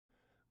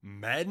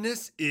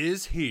Madness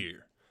is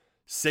here.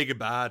 Say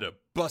goodbye to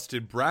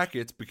busted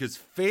brackets because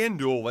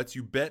FanDuel lets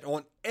you bet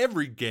on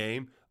every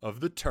game of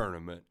the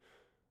tournament.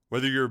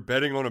 Whether you're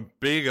betting on a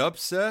big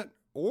upset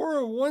or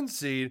a one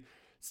seed,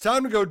 it's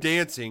time to go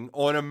dancing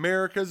on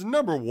America's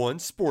 #1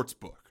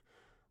 sportsbook.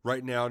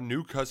 Right now,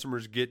 new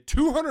customers get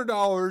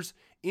 $200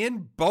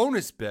 in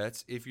bonus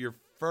bets if your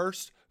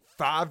first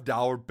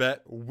 $5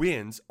 bet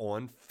wins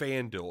on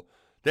FanDuel.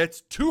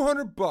 That's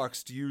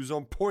 $200 to use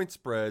on point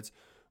spreads,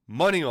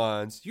 money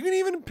lines. You can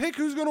even pick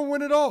who's going to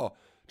win it all.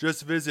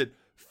 Just visit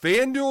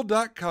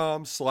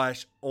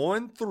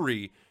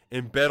FanDuel.com/on3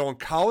 and bet on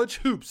college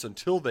hoops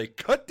until they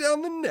cut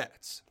down the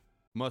nets.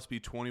 Must be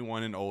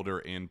 21 and older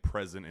and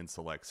present in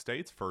select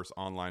states. First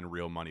online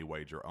real money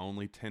wager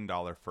only.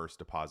 $10 first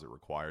deposit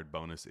required.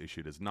 Bonus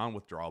issued as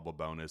non-withdrawable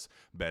bonus.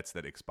 Bets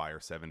that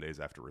expire 7 days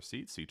after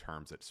receipt. See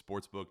terms at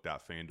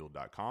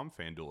sportsbook.fanduel.com.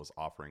 FanDuel is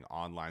offering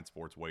online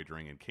sports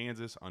wagering in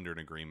Kansas under an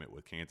agreement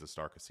with Kansas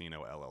Star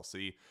Casino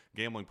LLC.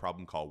 Gambling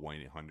problem? Call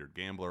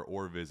 1-800-GAMBLER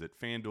or visit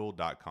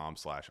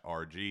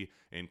fanduel.com/RG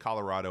in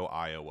Colorado,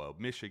 Iowa,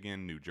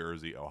 Michigan, New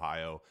Jersey,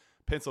 Ohio,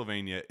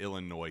 Pennsylvania,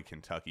 Illinois,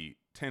 Kentucky,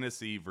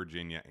 Tennessee,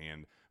 Virginia,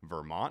 and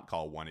Vermont.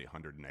 Call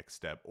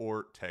 1-800-NEXT-STEP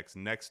or text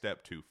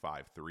NEXT-STEP to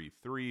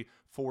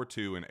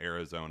 53342 in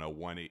Arizona,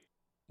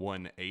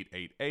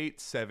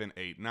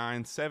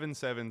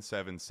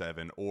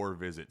 1-888-789-7777 or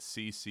visit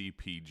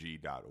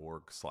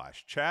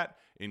ccpg.org/chat.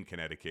 In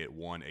Connecticut,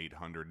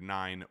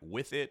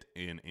 1-800-9-WITH-IT.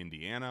 In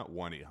Indiana,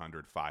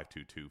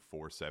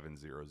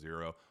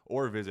 1-800-522-4700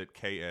 or visit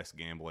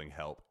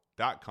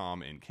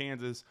ksgamblinghelp.com. In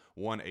Kansas,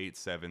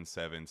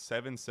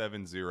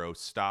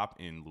 1-877-770-STOP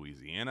in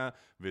Louisiana.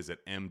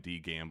 Visit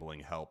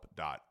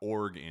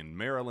mdgamblinghelp.org in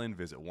Maryland.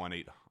 Visit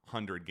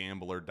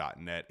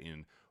 1-800-gambler.net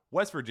in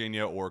West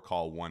Virginia or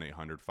call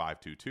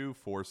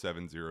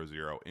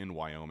 1-800-522-4700 in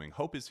Wyoming.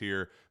 Hope is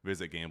here.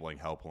 Visit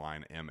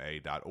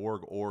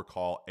gamblinghelplinema.org or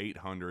call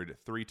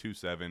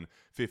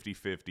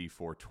 800-327-5050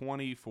 for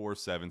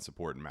 24/7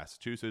 support in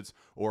Massachusetts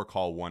or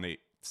call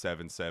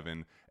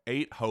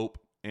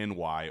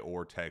 1-877-8-HOPE-NY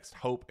or text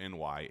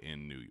HOPE-NY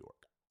in New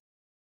York.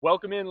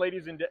 Welcome in,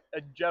 ladies and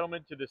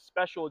gentlemen, to this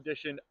special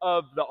edition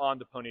of the On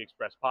the Pony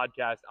Express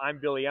podcast. I'm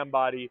Billy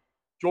Embody.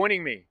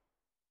 Joining me,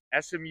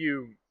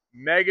 SMU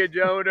mega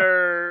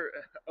donor,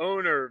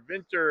 owner,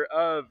 vinter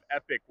of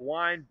Epic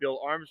Wine, Bill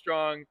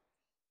Armstrong.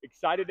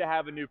 Excited to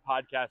have a new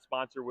podcast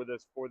sponsor with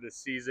us for this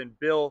season.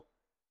 Bill,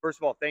 first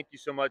of all, thank you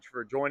so much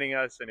for joining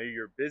us. I know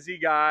you're a busy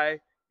guy.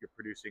 You're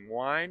producing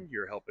wine.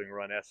 You're helping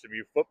run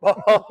SMU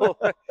football.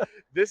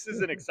 This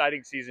is an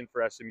exciting season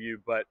for SMU,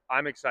 but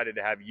I'm excited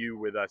to have you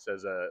with us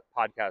as a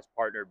podcast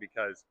partner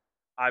because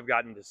I've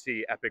gotten to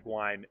see Epic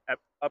Wine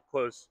up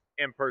close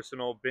and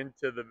personal, been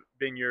to the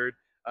vineyard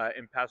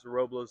in Paso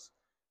Robles.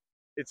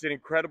 It's an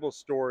incredible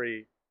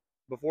story.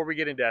 Before we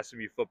get into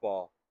SMU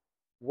football,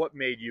 what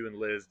made you and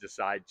Liz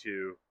decide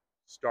to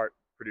start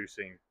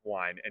producing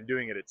wine and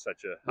doing it at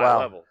such a high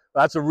level?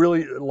 That's a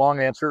really long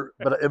answer,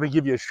 but let me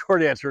give you a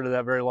short answer to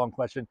that very long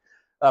question.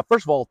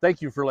 First of all,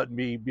 thank you for letting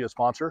me be a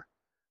sponsor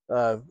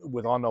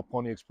with On the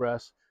Pony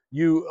Express.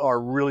 You are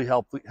really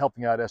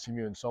helping out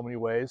SMU in so many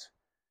ways.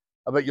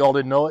 I bet y'all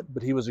didn't know it,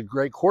 but he was a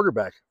great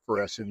quarterback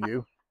for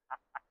SMU.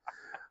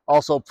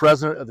 Also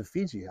president of the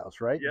Fiji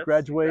House, right? Yes,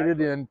 graduated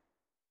exactly. In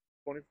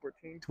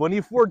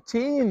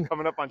 2014.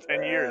 Coming up on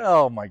 10 years.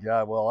 Oh my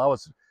God. Well, I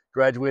was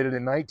graduated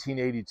in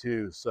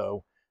 1982.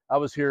 So I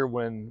was here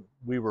when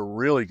we were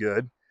really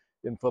good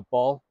in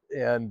football,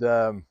 and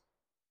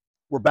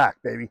we're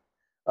back, baby.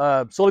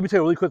 So let me tell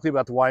you really quickly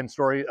about the wine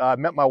story. I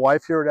met my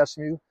wife here at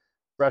SMU,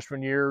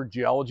 freshman year,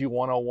 Geology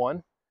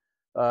 101.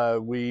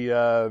 Our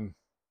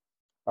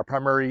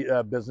primary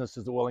business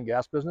is the oil and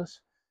gas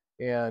business.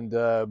 And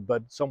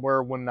but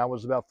somewhere when I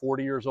was about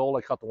 40 years old,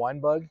 I caught the wine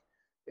bug,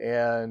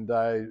 and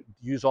I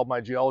used all my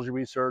geology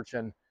research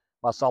and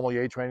my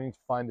sommelier training to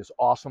find this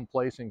awesome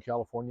place in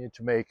California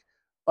to make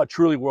a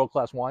truly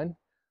world-class wine.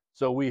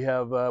 So we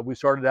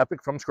started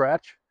Epic from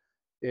scratch,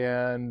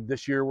 and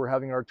this year we're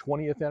having our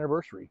 20th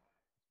anniversary.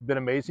 It's been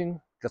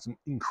amazing. Got some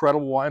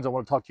incredible wines I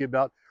want to talk to you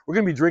about. We're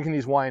going to be drinking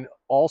these wine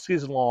all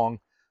season long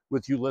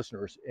with you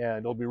listeners, and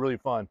it'll be really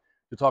fun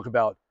to talk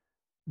about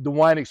the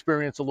wine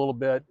experience a little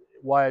bit,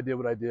 why I did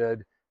what I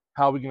did,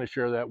 how we're going to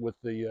share that with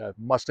the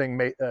Mustang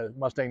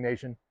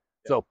Nation.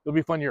 So it'll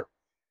be a fun year.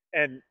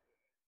 And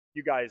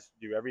you guys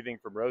do everything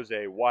from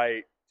rosé,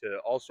 white, to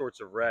all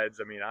sorts of reds.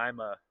 I mean, I'm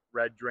a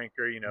red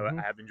drinker. You know, I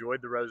have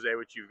enjoyed the rosé,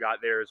 which you've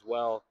got there as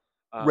well.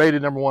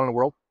 Rated #1 in the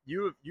world.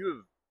 You have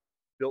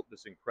built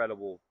this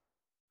incredible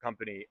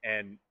company,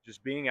 and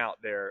just being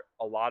out there,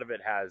 a lot of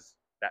it has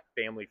that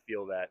family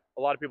feel that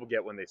a lot of people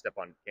get when they step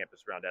on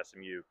campus around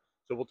SMU.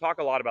 So we'll talk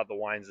a lot about the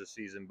wines this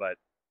season, but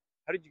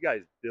how did you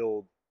guys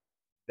build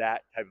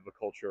that type of a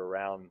culture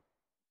around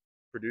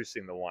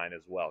producing the wine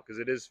as well? Because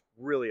it is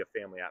really a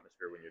family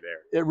atmosphere when you're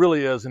there. It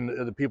really is, and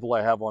the people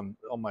I have on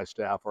my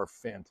staff are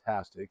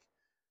fantastic.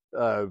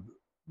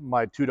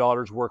 My two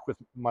daughters work with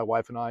my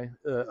wife and I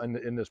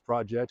in this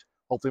project.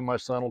 Hopefully my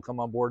son will come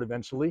on board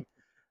eventually.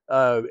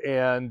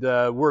 And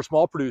we're a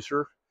small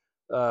producer.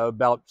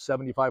 about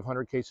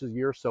 7,500 cases a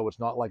year, so it's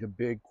not like a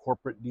big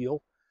corporate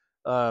deal.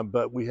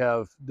 But we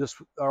have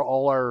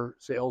all our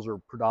sales are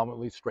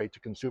predominantly straight to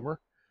consumer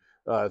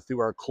through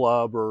our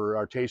club or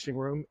our tasting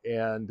room.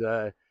 And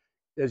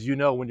as you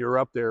know, when you're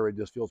up there, it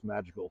just feels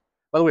magical.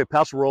 By the way,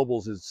 Paso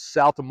Robles is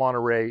south of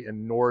Monterey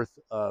and north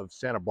of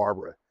Santa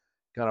Barbara,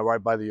 kind of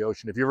right by the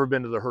ocean. If you've ever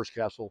been to the Hearst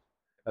Castle,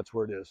 that's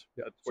where it is.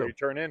 That's where you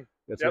turn in.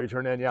 That's where you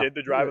turn in, yeah. Did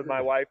the drive with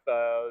my wife,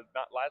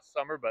 not last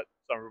summer, but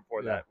summer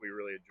before that. We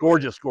really enjoyed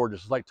Gorgeous, it.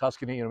 gorgeous. It's like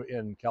Tuscany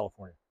in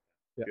California.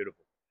 Yeah.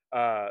 Beautiful.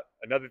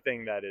 Another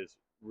thing that is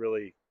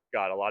really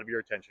got a lot of your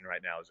attention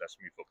right now is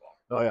SMU football.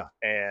 Oh, yeah.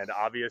 And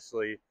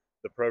obviously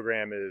the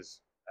program is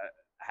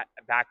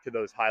back to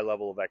those high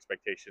level of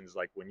expectations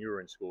like when you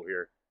were in school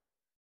here.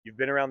 You've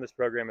been around this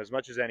program as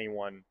much as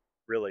anyone,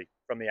 really,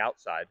 from the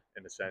outside,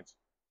 in a sense.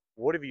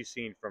 What have you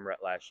seen from Rhett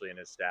Lashley and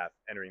his staff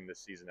entering this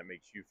season that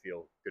makes you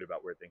feel good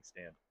about where things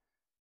stand?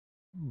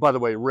 By the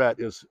way, Rhett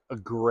is a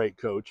great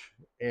coach,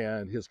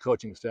 and his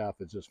coaching staff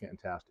is just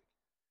fantastic.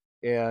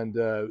 And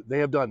they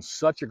have done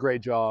such a great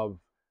job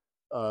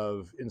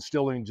of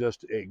instilling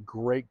just a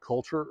great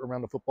culture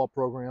around the football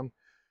program.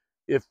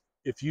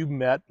 If you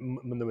met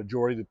the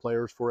majority of the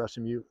players for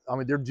SMU, I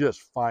mean, they're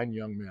just fine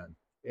young men,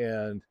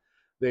 and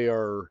they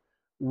are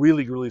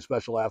really, really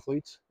special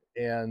athletes.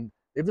 And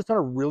they've just done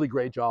a really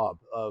great job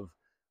of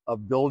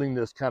building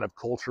this kind of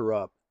culture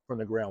up from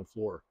the ground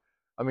floor.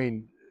 I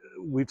mean,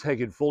 we've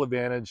taken full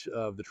advantage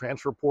of the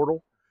transfer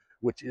portal,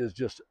 which is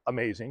just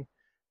amazing.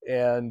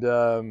 And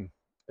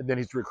then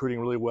he's recruiting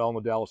really well in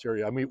the Dallas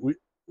area. I mean,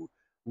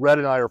 Rhett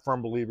and I are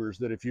firm believers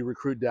that if you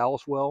recruit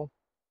Dallas well,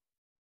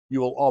 you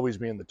will always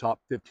be in the top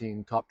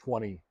 15, top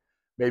 20,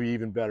 maybe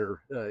even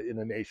better in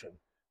the nation,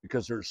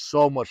 because there's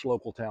so much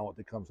local talent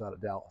that comes out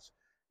of Dallas.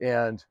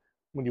 And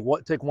when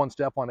you take one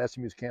step on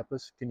SMU's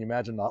campus, can you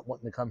imagine not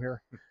wanting to come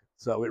here?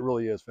 So it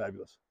really is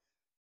fabulous.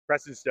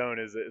 Preston Stone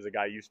is a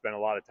guy you spent a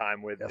lot of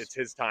time with. Yes. It's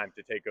his time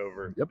to take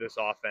over this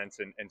offense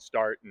and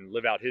start and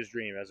live out his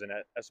dream as an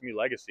SMU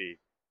legacy.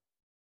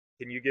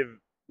 Can you give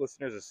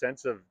listeners a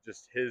sense of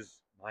just his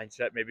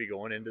mindset maybe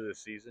going into the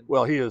season?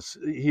 Well, he is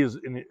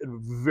a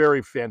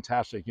very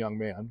fantastic young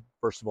man,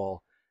 first of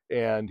all,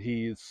 and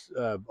he's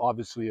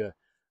obviously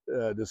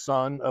the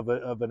son of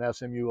an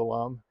SMU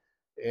alum,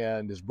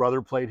 and his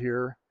brother played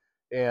here,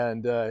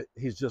 and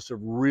he's just a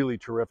really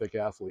terrific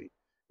athlete,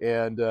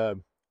 and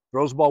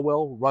throws the ball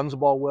well, runs the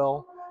ball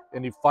well,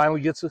 and he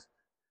finally gets us.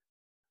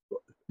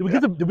 Did we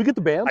get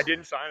the bands? I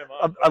didn't sign him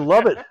up. I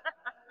love it.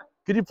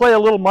 Could you play a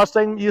little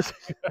Mustang music?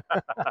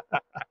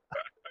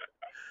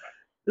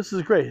 This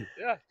is great.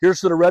 Yeah.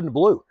 Here's to the red and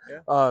blue.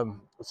 Yeah.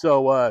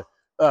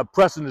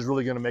 Preston is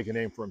really going to make a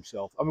name for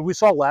himself. I mean, we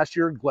saw last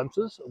year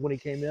glimpses when he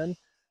came in,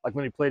 like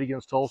when he played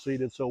against Tulsa, he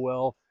did so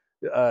well.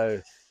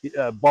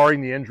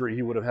 Barring the injury,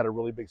 he would have had a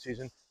really big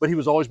season. But he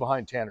was always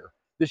behind Tanner.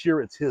 This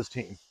year, it's his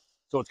team,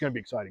 so it's going to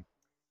be exciting.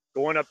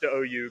 Going up to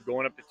OU,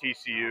 going up to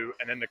TCU,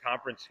 and then the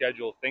conference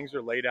schedule, things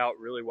are laid out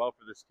really well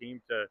for this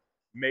team to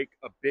make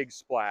a big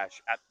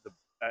splash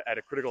at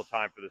a critical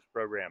time for this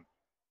program.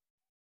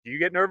 Do you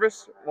get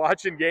nervous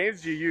watching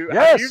games? Yes.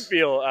 How do you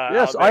feel?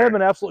 Yes, I am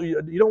an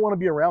absolutely. You don't want to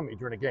be around me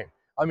during a game.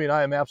 I mean,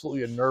 I am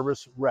absolutely a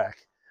nervous wreck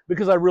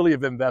because I really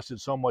have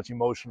invested so much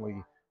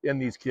emotionally in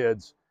these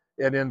kids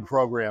and in the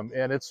program,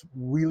 and it's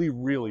really,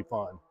 really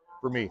fun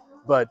for me.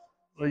 But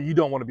you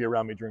don't want to be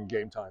around me during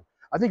game time.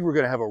 I think we're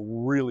going to have a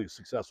really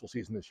successful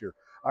season this year.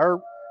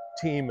 Our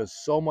team is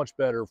so much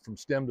better from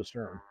stem to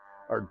stern.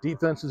 Our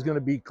defense is going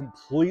to be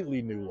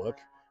completely new look.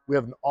 We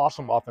have an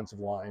awesome offensive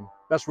line,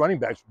 best running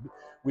backs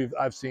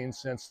I've seen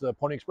since the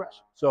Pony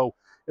Express. So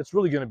it's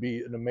really going to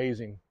be an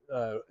amazing.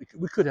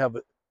 We could have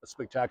a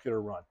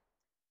spectacular run.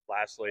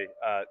 Lastly,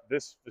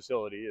 this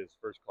facility is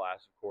first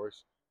class, of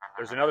course.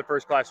 There's another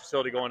first class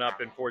facility going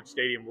up in Ford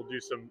Stadium. We'll do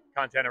some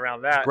content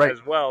around that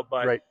as well.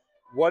 But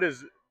what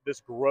has this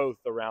growth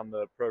around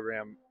the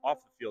program off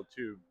the field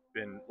too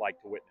been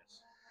like to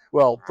witness?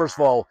 Well, first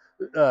of all,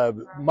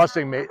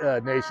 Mustang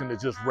Nation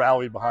has just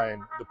rallied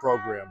behind the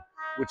program,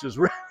 which is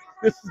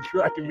this is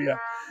cracking me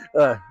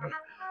up.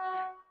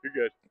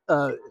 You're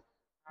good.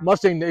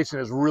 Mustang Nation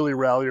has really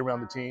rallied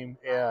around the team,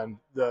 and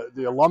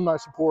the alumni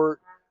support,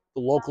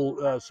 the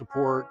local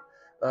support.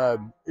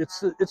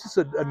 It's just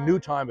a new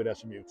time at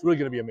SMU. It's really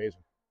going to be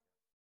amazing.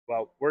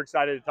 Well, we're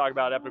excited to talk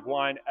about Epic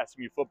Wine,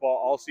 SMU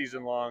football all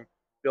season long.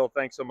 Bill,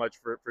 thanks so much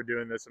for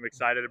doing this. I'm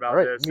excited about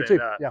this. Me too.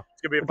 And, it's going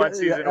to be a fun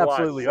season to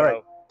watch. Absolutely. All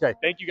right. Okay.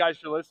 Thank you guys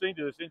for listening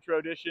to this intro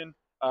edition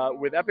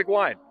with Epic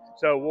Wine.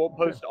 So we'll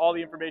post all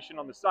the information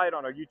on the site,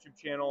 on our YouTube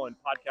channel, and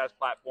podcast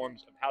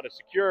platforms of how to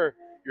secure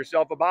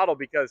yourself a bottle.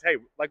 Because hey,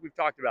 like we've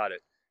talked about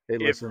it. Hey,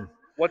 listen.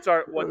 What's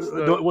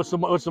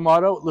the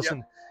motto?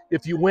 Listen,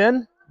 If you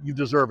win, you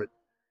deserve it.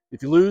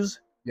 If you lose,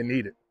 you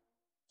need it.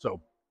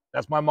 So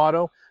that's my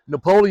motto.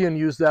 Napoleon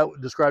used that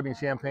describing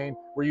champagne.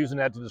 We're using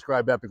that to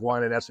describe Epic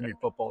Wine and SMU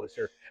football this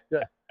year.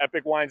 Yeah.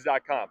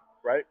 EpicWines.com,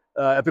 right?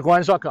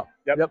 EpicWines.com.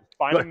 Yep.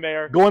 Find them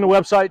there. Go on the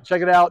website,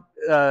 check it out.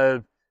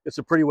 It's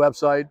a pretty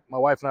website. My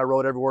wife and I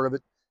wrote every word of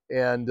it,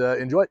 and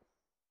enjoy it.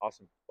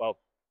 Awesome. Well,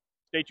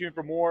 stay tuned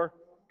for more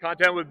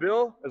content with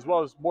Bill, as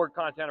well as more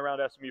content around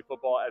SMU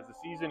football as the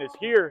season is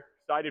here.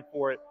 Excited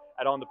for it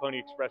at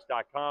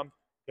ontheponyexpress.com.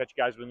 Catch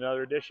you guys with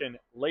another edition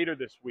later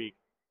this week.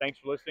 Thanks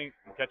for listening,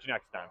 and catch you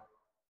next time.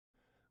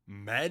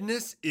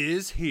 Madness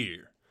is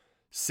here.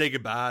 Say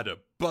goodbye to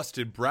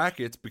busted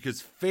brackets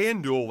because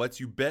FanDuel lets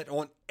you bet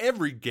on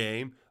every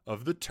game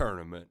of the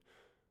tournament.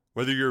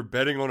 Whether you're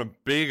betting on a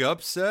big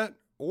upset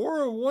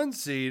or a one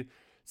seed,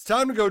 it's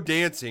time to go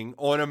dancing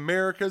on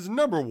America's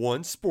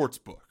 #1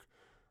 sportsbook.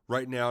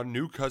 Right now,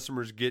 new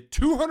customers get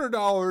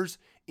 $200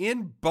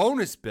 in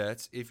bonus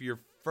bets if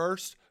your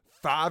first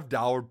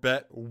 $5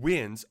 bet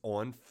wins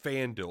on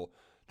FanDuel.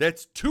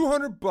 That's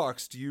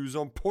 $200 to use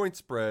on point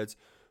spreads,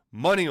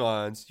 money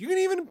lines. You can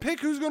even pick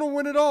who's going to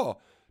win it all.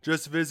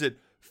 Just visit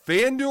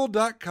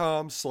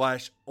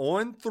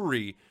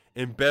FanDuel.com/on3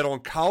 and bet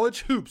on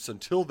college hoops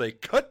until they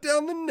cut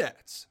down the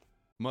nets.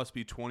 Must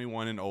be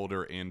 21 and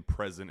older and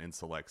present in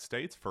select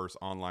states. First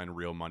online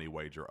real money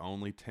wager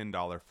only.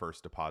 $10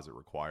 first deposit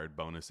required.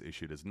 Bonus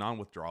issued as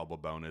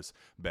non-withdrawable bonus.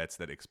 Bets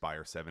that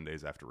expire 7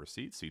 days after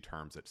receipt. See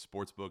terms at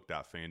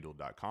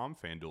sportsbook.fanduel.com.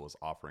 FanDuel is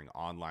offering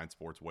online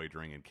sports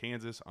wagering in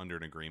Kansas under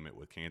an agreement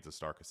with Kansas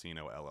Star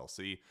Casino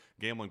LLC.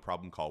 Gambling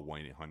problem? Call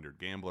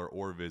 1-800-GAMBLER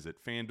or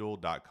visit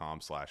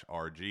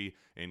fanduel.com/RG.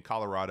 In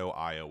Colorado,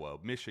 Iowa,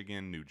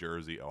 Michigan, New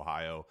Jersey,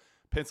 Ohio,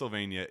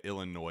 Pennsylvania,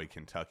 Illinois,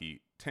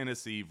 Kentucky,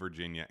 Tennessee,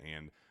 Virginia,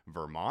 and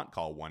Vermont.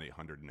 Call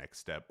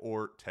 1-800-NEXT-STEP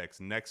or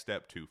text NEXT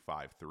STEP to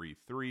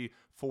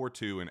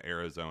 53342. In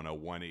Arizona,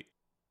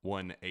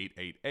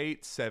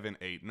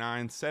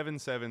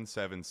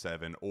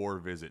 1-888-789-7777 or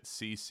visit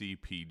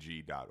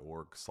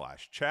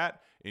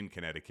ccpg.org/chat. In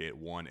Connecticut,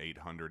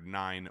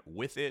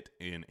 1-800-9-WITH-IT.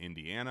 In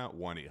Indiana,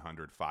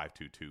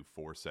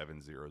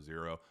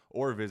 1-800-522-4700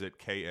 or visit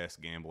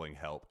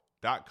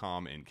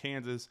ksgamblinghelp.com. In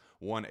Kansas,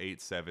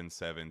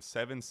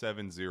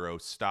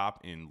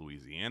 1-877-770-STOP. In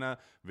Louisiana,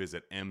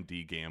 visit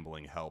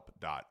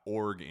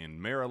mdgamblinghelp.org.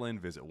 In Maryland,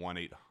 visit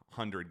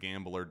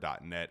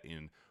 1-800-gambler.net.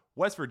 In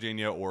West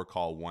Virginia, or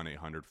call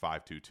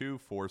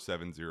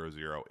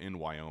 1-800-522-4700. In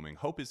Wyoming,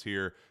 hope is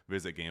here.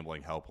 Visit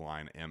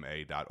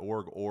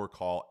gamblinghelplinema.org or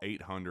call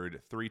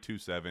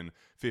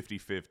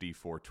 800-327-5050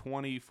 for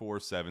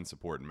 24/7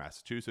 support in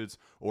Massachusetts,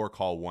 or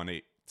call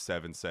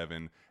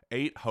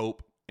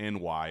 1-877-8-HOPE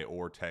NY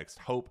or text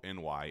HOPE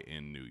NY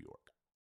in New York.